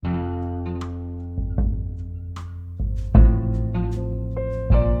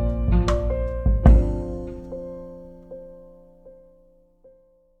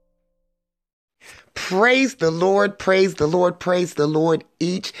Praise the Lord, praise the Lord, praise the Lord,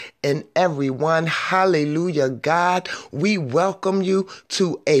 each and every one. Hallelujah, God. We welcome you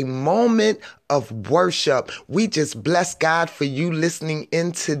to a moment of worship. We just bless God for you listening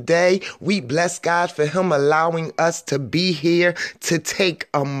in today. We bless God for him allowing us to be here to take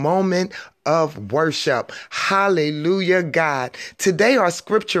a moment of worship. Hallelujah, God. Today our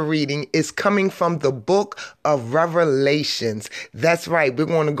scripture reading is coming from the book of Revelations. That's right. We're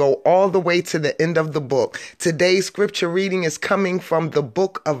going to go all the way to the end of the book. Today's scripture reading is coming from the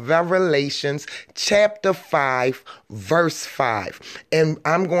book of Revelations, chapter 5, verse 5. And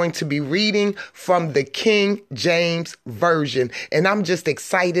I'm going to be reading from the King James Version. And I'm just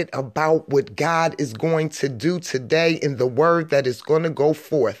excited about what God is going to do today in the word that is going to go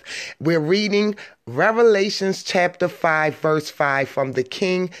forth. We're reading Revelations chapter 5, verse 5 from the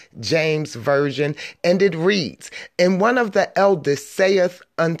King James Version, and it reads, "And one of the elders saith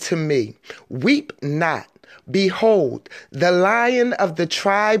unto me, Weep not. Behold, the Lion of the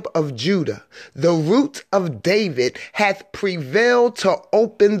tribe of Judah, the Root of David, hath prevailed to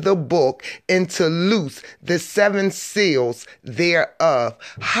open the book and to loose the seven seals thereof."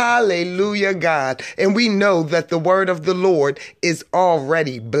 Hallelujah, God. And we know that the word of the Lord is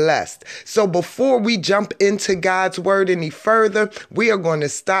already blessed. So before we jump into God's word any further, we are going to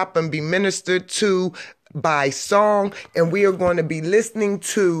stop and be ministered to by song, and we are going to be listening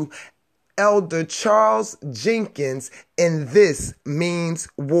to Elder Charles Jenkins, and This Means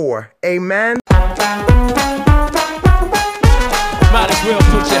War. Amen. Might as well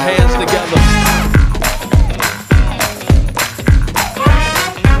put your hands together.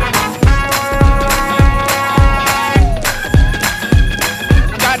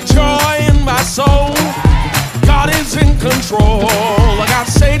 Got joy in my soul. God is in control. I got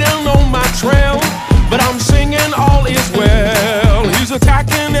Satan on my trail, but I'm singing all is well. He's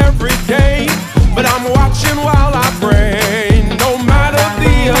attacking every day, but I'm watching while I pray. No matter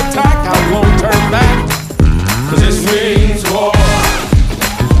the attack, I won't turn back, 'cause this means war.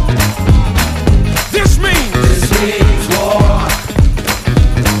 This means war.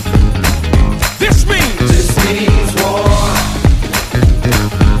 This means war.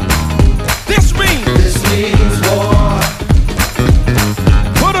 This means war.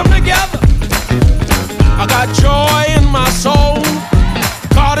 Put them together. I got joy in my soul.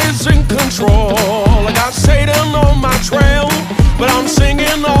 God is in control. I got Satan on my trail, but I'm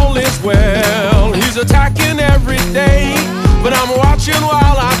singing all is well. He's attacking every day, but I'm watching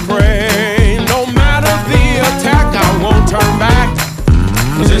while I pray. No matter the attack, I won't turn back,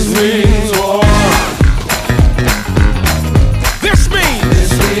 'cause this means war. This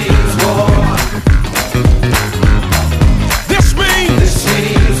means war. This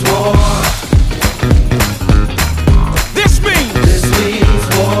means war. This means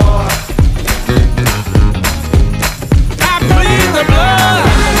war. I bleed the blood.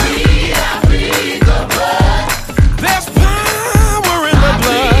 I bleed the blood. There's power in the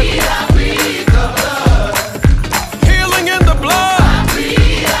blood. I bleed the blood. Healing in the blood. I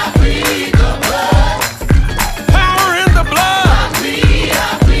bleed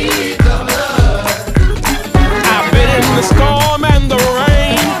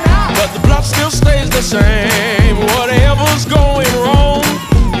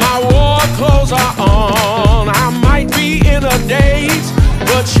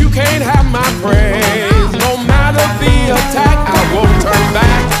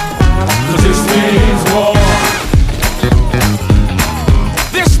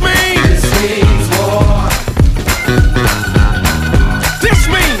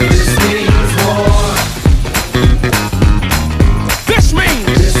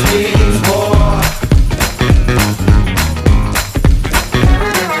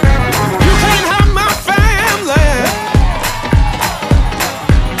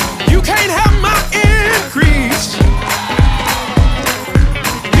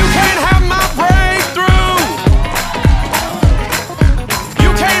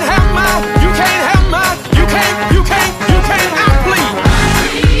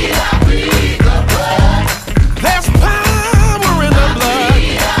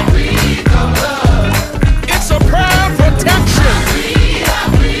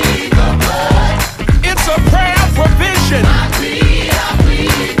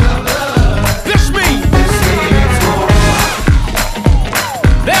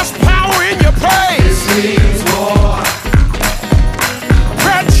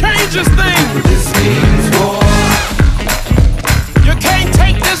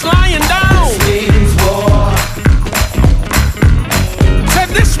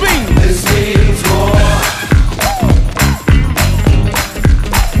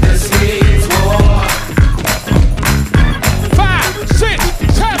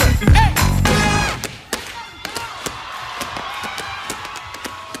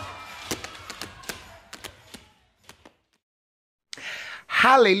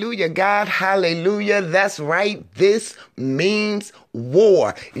Hallelujah, God. Hallelujah. That's right. This means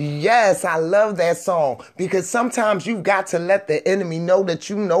war. Yes, I love that song because sometimes you've got to let the enemy know that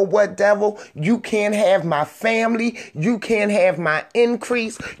you know what, devil, you can't have my family. You can't have my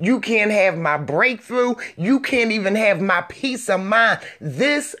increase. You can't have my breakthrough. You can't even have my peace of mind.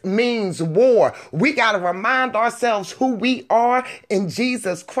 This means war. We got to remind ourselves who we are in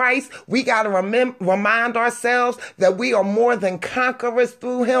Jesus Christ. We got to remind ourselves that we are more than conquerors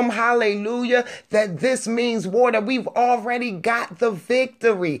through him. Hallelujah. That this means war, that we've already got the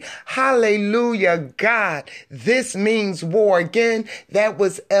victory. Hallelujah, God. This means war. Again, that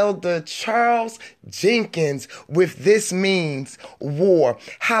was Elder Charles Jenkins with This Means War.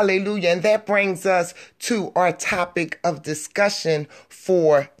 Hallelujah. And that brings us to our topic of discussion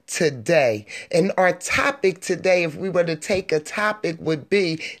for today. And our topic today, if we were to take a topic, would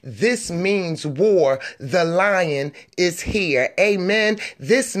be This Means War. The lion is here. Amen.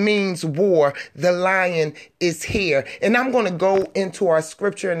 This means war. The lion is here. And I'm going to go into our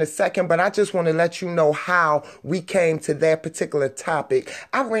scripture in a second, but I just want to let you know how we came to that particular topic.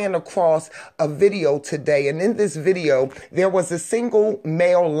 I ran across a video today, and in this video, there was a single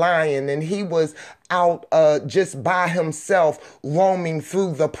male lion, and he was out just by himself roaming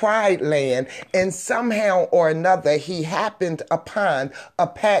through the Pride Land, and somehow or another he happened upon a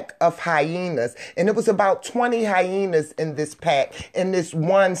pack of hyenas, and it was about 20 hyenas in this pack and this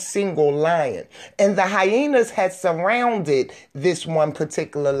one single lion, and the hyenas had surrounded this one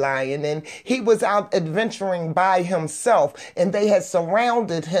particular lion, and he was out adventuring by himself, and they had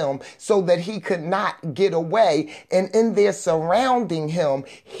surrounded him so that he could not get away, and in their surrounding him,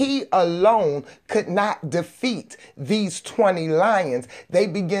 he alone could not defeat these 20 lions. They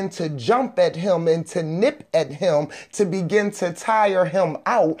begin to jump at him and to nip at him to begin to tire him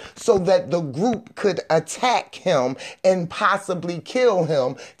out so that the group could attack him and possibly kill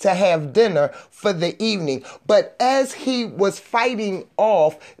him to have dinner for the evening. But as he was fighting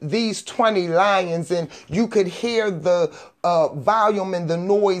off these 20 lions, and you could hear the volume and the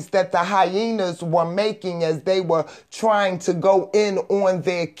noise that the hyenas were making as they were trying to go in on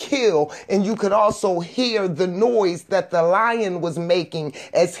their kill. And you could also hear the noise that the lion was making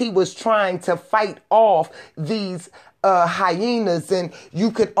as he was trying to fight off these hyenas, and you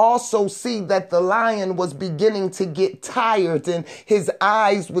could also see that the lion was beginning to get tired and his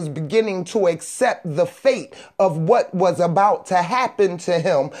eyes was beginning to accept the fate of what was about to happen to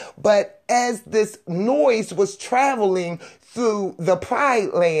him. But as this noise was traveling through the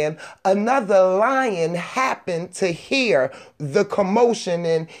Pride Land, another lion happened to hear the commotion,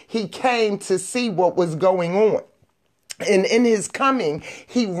 and he came to see what was going on. And in his coming,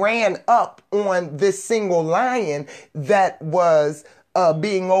 he ran up on this single lion that was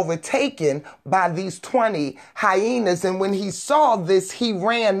being overtaken by these 20 hyenas. And when he saw this, he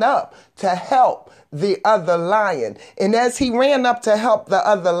ran up to help the other lion. And as he ran up to help the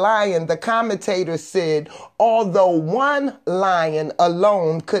other lion, the commentator said, although one lion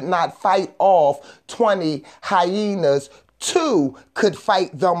alone could not fight off 20 hyenas, two could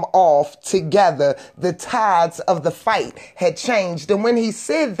fight them off together. The tides of the fight had changed. And when he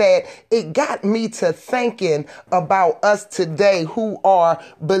said that, it got me to thinking about us today who are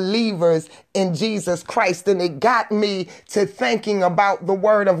believers in Jesus Christ. And it got me to thinking about the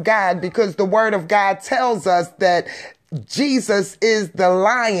Word of God, because the Word of God tells us that Jesus is the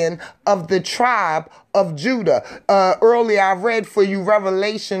Lion of the tribe of Judah. Earlier I read for you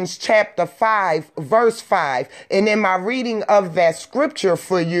Revelations chapter 5, verse 5. And in my reading of that scripture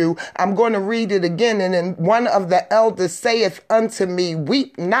for you, I'm going to read it again. And then one of the elders saith unto me,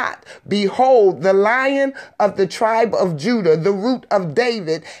 weep not. Behold, the Lion of the tribe of Judah, the root of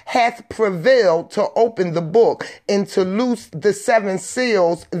David, hath prevailed to open the book and to loose the 7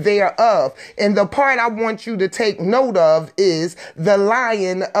 seals thereof. And the part I want you to take note of is the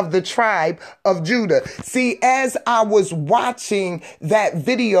Lion of the tribe of Judah. See, as I was watching that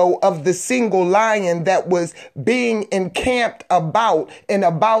video of the single lion that was being encamped about and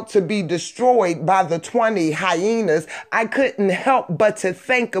about to be destroyed by the 20 hyenas, I couldn't help but to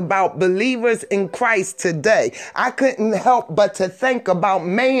think about believers in Christ today. I couldn't help but to think about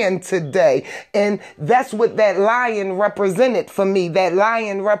man today. And that's what that lion represented for me. That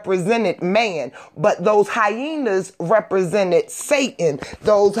lion represented man. But those hyenas represented Satan.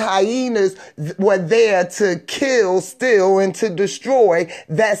 Those hyenas were there to kill, steal, and to destroy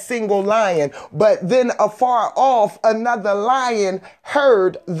that single lion. But then afar off, another lion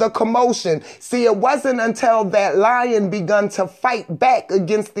heard the commotion. See, it wasn't until that lion begun to fight back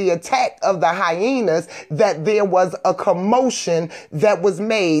against the attack of the hyenas that there was a commotion that was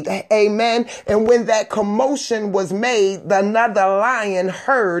made. Amen. And when that commotion was made, another lion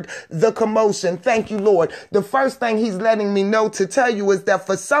heard the commotion. Thank you, Lord. The first thing he's letting me know to tell you is that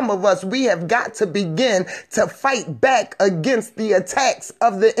for some of us, we have got to begin to fight back against the attacks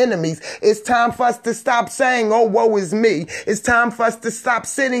of the enemies. It's time for us to stop saying, oh, woe is me. It's time for us to stop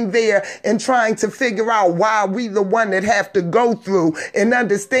sitting there and trying to figure out why we the one that have to go through, and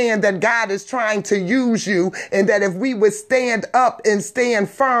understand that God is trying to use you, and that if we would stand up and stand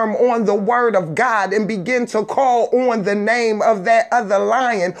firm on the word of God and begin to call on the name of that other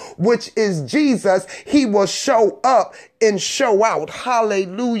lion, which is Jesus, he will show up and show out.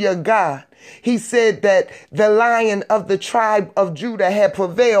 Hallelujah, God. He said that the Lion of the tribe of Judah had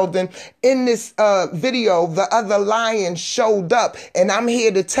prevailed. And in this video, the other lion showed up. And I'm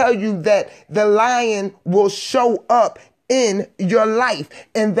here to tell you that the lion will show up in your life.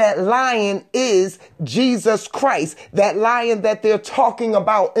 And that lion is Jesus Christ. That lion that they're talking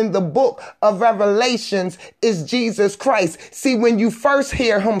about in the book of Revelations is Jesus Christ. See, when you first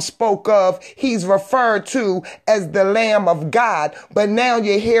hear him spoke of, he's referred to as the Lamb of God. But now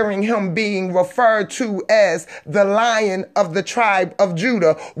you're hearing him being referred to as the Lion of the tribe of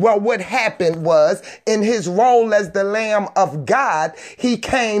Judah. Well, what happened was, in his role as the Lamb of God, he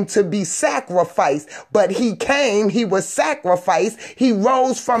came to be sacrificed. But he was sacrificed. He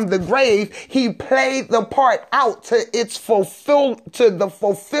rose from the grave. He played the part out to the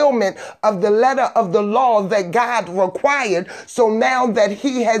fulfillment of the letter of the law that God required. So now that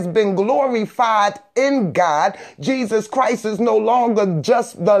he has been glorified in God, Jesus Christ is no longer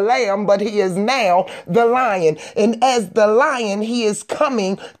just the lamb, but he is now the lion. And as the lion, he is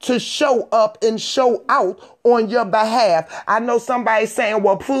coming to show up and show out on your behalf. I know somebody saying,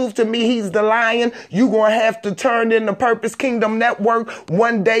 well, prove to me he's the lion. You're going to have to turn in the Purpose Kingdom Network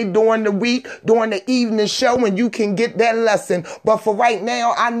one day during the week, during the evening show, and you can get that lesson. But for right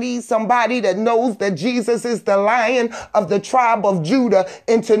now, I need somebody that knows that Jesus is the Lion of the tribe of Judah,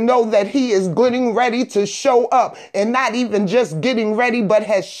 and to know that he is getting ready to show up, and not even just getting ready, but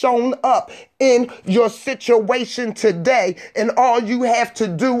has shown up in your situation today. And all you have to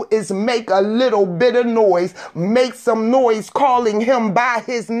do is make a little bit of noise. Make some noise calling him by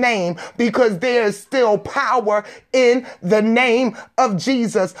his name, because there is still power in the name of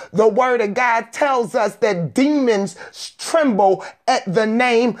Jesus. The word of God tells us that demons tremble at the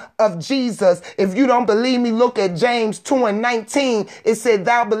name of Jesus. If you don't believe me, look at James 2:19. It said,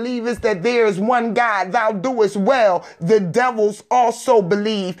 thou believest that there is one God, thou doest well. The devils also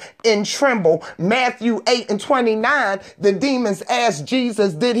believe and tremble. Matthew 8:29, the demons asked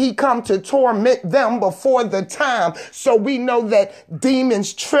Jesus, did he come to torment them before the time? So we know that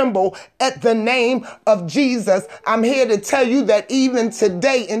demons tremble at the name of Jesus. I'm here to tell you that even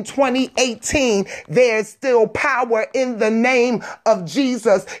today in 2018, there's still power in the name of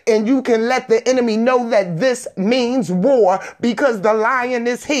Jesus. And you can let the enemy know that this means war, because the lion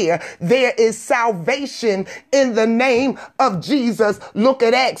is here. There is salvation in the name of Jesus. Look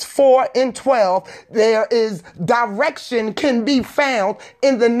at Acts 4:12. There is direction can be found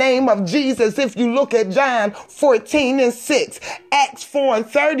in the name of Jesus. If you look at John 14:6, Acts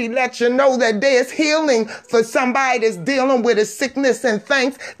 4:30 lets you know that there's healing for somebody that's dealing with a sickness, and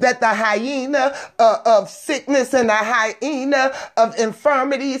thanks that the hyena of sickness and the hyena of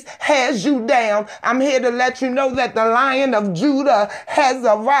infirmities has you down. I'm here to let you know that the Lion of Judah has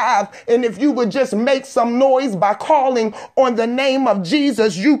arrived. And if you would just make some noise by calling on the name of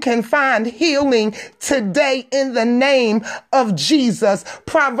Jesus, you can find healing today in the name of Jesus.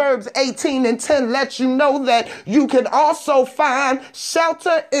 Proverbs 18:10 lets you know that you can also find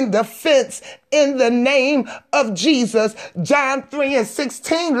shelter and defense in the name of Jesus. John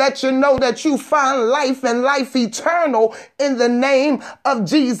 3:16 lets you know that you find life and life eternal in the name of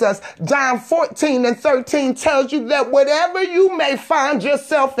Jesus. John 14:13 tells you that whatever you may find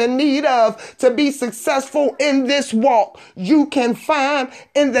yourself in need of to be successful in this walk, you can find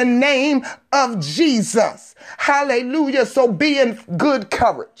in the name of Jesus. Hallelujah. So be in good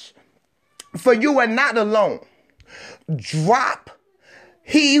courage, for you are not alone. Drop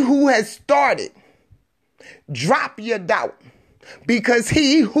he who has started. Drop your doubt, because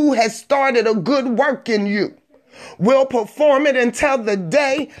he who has started a good work in you will perform it until the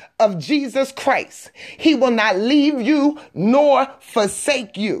day of Jesus Christ. He will not leave you nor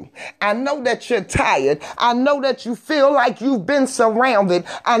forsake you. I know that you're tired. I know that you feel like you've been surrounded.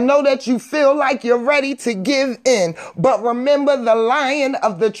 I know that you feel like you're ready to give in. But remember, the Lion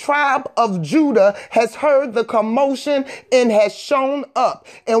of the tribe of Judah has heard the commotion and has shown up.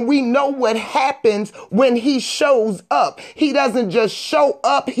 And we know what happens when he shows up. He doesn't just show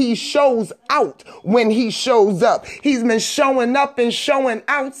up, he shows out when he shows up. He's been showing up and showing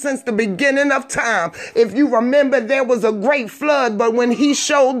out since the beginning of time. If you remember, there was a great flood, but when he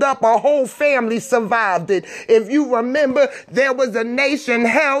showed up, a whole family survived it. If you remember, there was a nation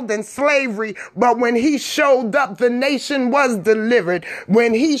held in slavery, but when he showed up, the nation was delivered.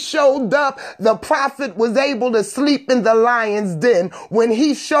 When he showed up, the prophet was able to sleep in the lion's den. When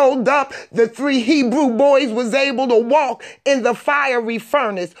he showed up, the 3 Hebrew boys was able to walk in the fiery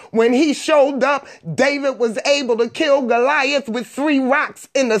furnace. When he showed up, David was able to kill Goliath with 3 rocks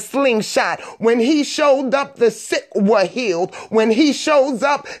in a slingshot. When he showed up, the sick were healed. When he shows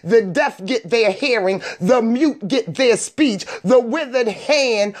up, the deaf get their hearing, the mute get their speech, the withered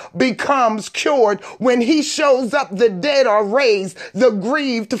hand becomes cured. When he shows up, the dead are raised, the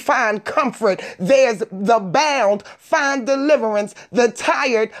grieved find comfort. There's the bound find deliverance, the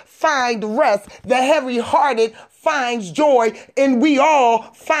tired find rest, the heavy-hearted finds joy, and we all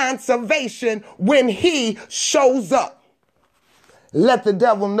find salvation when he shows up. Let the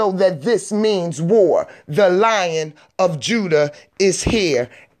devil know that this means war. The Lion of Judah is here.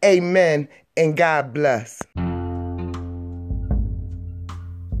 Amen, and God bless.